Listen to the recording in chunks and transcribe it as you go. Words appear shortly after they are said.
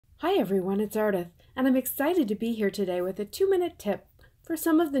Hi everyone, it's Ardith, and I'm excited to be here today with a 2-minute tip for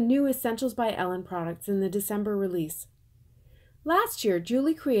some of the new Essentials by Ellen products in the December release. Last year,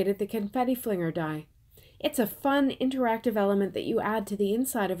 Julie created the Confetti Flinger die. It's a fun, interactive element that you add to the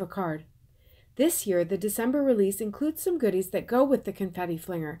inside of a card. This year, the December release includes some goodies that go with the Confetti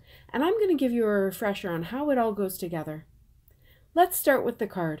Flinger, and I'm going to give you a refresher on how it all goes together. Let's start with the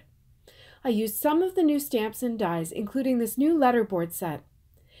card. I used some of the new stamps and dies, including this new letterboard set.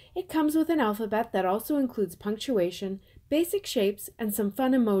 It comes with an alphabet that also includes punctuation, basic shapes, and some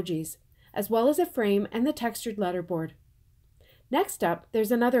fun emojis, as well as a frame and the textured letterboard. Next up,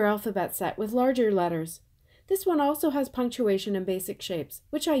 there's another alphabet set with larger letters. This one also has punctuation and basic shapes,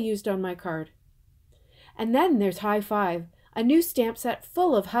 which I used on my card. And then there's High Five, a new stamp set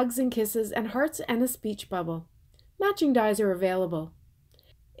full of hugs and kisses and hearts and a speech bubble. Matching dies are available.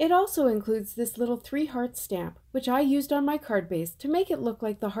 It also includes this little 3 hearts stamp, which I used on my card base to make it look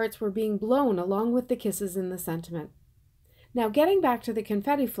like the hearts were being blown along with the kisses in the sentiment. Now getting back to the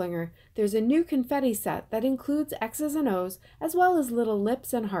Confetti Flinger, there's a new confetti set that includes X's and O's as well as little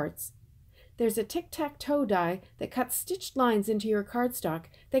lips and hearts. There's a tic-tac-toe die that cuts stitched lines into your cardstock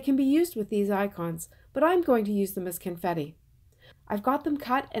that can be used with these icons, but I'm going to use them as confetti. I've got them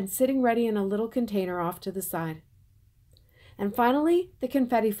cut and sitting ready in a little container off to the side. And finally, the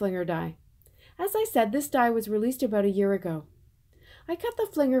Confetti Flinger die. As I said, this die was released about a year ago. I cut the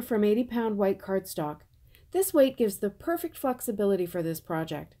flinger from 80-pound white cardstock. This weight gives the perfect flexibility for this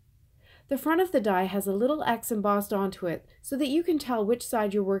project. The front of the die has a little X embossed onto it so that you can tell which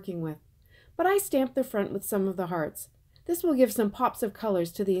side you're working with, but I stamped the front with some of the hearts. This will give some pops of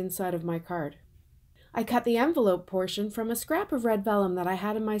colors to the inside of my card. I cut the envelope portion from a scrap of red vellum that I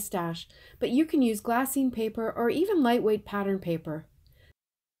had in my stash, but you can use glassine paper or even lightweight pattern paper.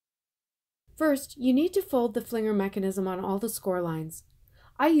 First, you need to fold the flinger mechanism on all the score lines.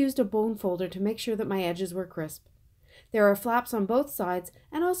 I used a bone folder to make sure that my edges were crisp. There are flaps on both sides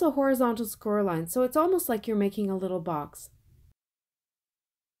and also horizontal score lines, so it's almost like you're making a little box.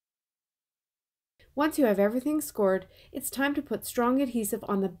 Once you have everything scored, it's time to put strong adhesive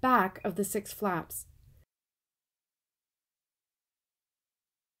on the back of the 6 flaps.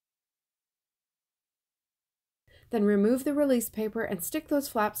 Then remove the release paper and stick those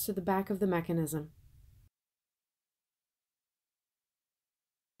flaps to the back of the mechanism.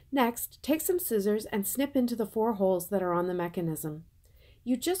 Next, take some scissors and snip into the 4 holes that are on the mechanism.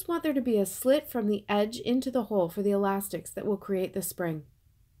 You just want there to be a slit from the edge into the hole for the elastics that will create the spring.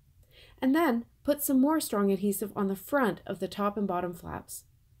 And then put some more strong adhesive on the front of the top and bottom flaps.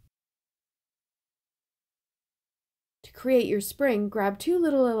 To create your spring, grab 2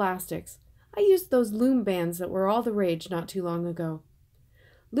 little elastics. I used those loom bands that were all the rage not too long ago.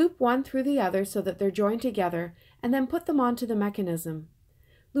 Loop one through the other so that they're joined together, and then put them onto the mechanism,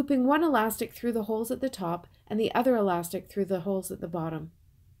 looping one elastic through the holes at the top and the other elastic through the holes at the bottom.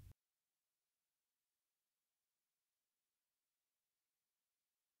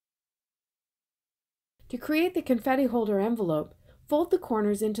 To create the confetti holder envelope, fold the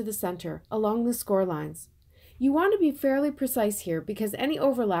corners into the center along the score lines. You want to be fairly precise here because any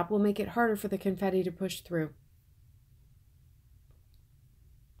overlap will make it harder for the confetti to push through.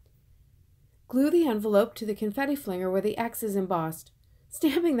 Glue the envelope to the confetti flinger where the X is embossed.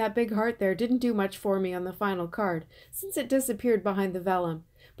 Stamping that big heart there didn't do much for me on the final card since it disappeared behind the vellum,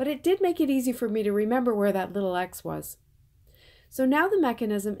 but it did make it easy for me to remember where that little X was. So now the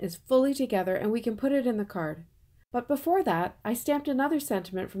mechanism is fully together and we can put it in the card. But before that, I stamped another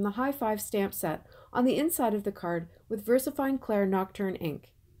sentiment from the High Five stamp set on the inside of the card with VersaFine Clair Nocturne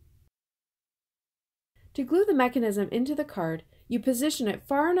ink. To glue the mechanism into the card, you position it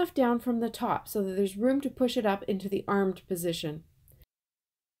far enough down from the top so that there's room to push it up into the armed position.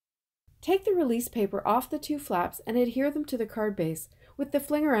 Take the release paper off the 2 flaps and adhere them to the card base with the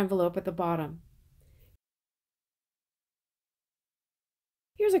flinger envelope at the bottom.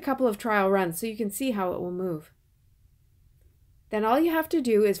 Here's a couple of trial runs so you can see how it will move. Then all you have to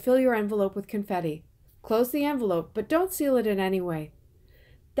do is fill your envelope with confetti. Close the envelope, but don't seal it in any way.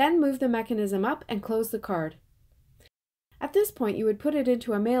 Then move the mechanism up and close the card. At this point you would put it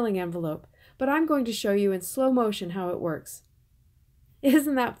into a mailing envelope, but I'm going to show you in slow motion how it works.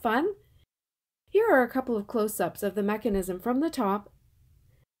 Isn't that fun? Here are a couple of close-ups of the mechanism from the top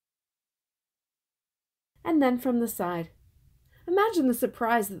and then from the side. Imagine the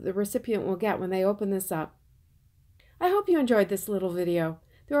surprise that the recipient will get when they open this up. I hope you enjoyed this little video.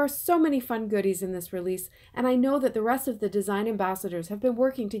 There are so many fun goodies in this release, and I know that the rest of the design ambassadors have been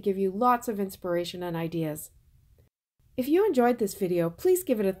working to give you lots of inspiration and ideas. If you enjoyed this video, please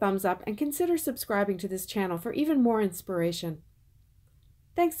give it a thumbs up and consider subscribing to this channel for even more inspiration.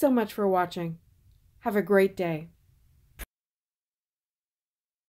 Thanks so much for watching. Have a great day.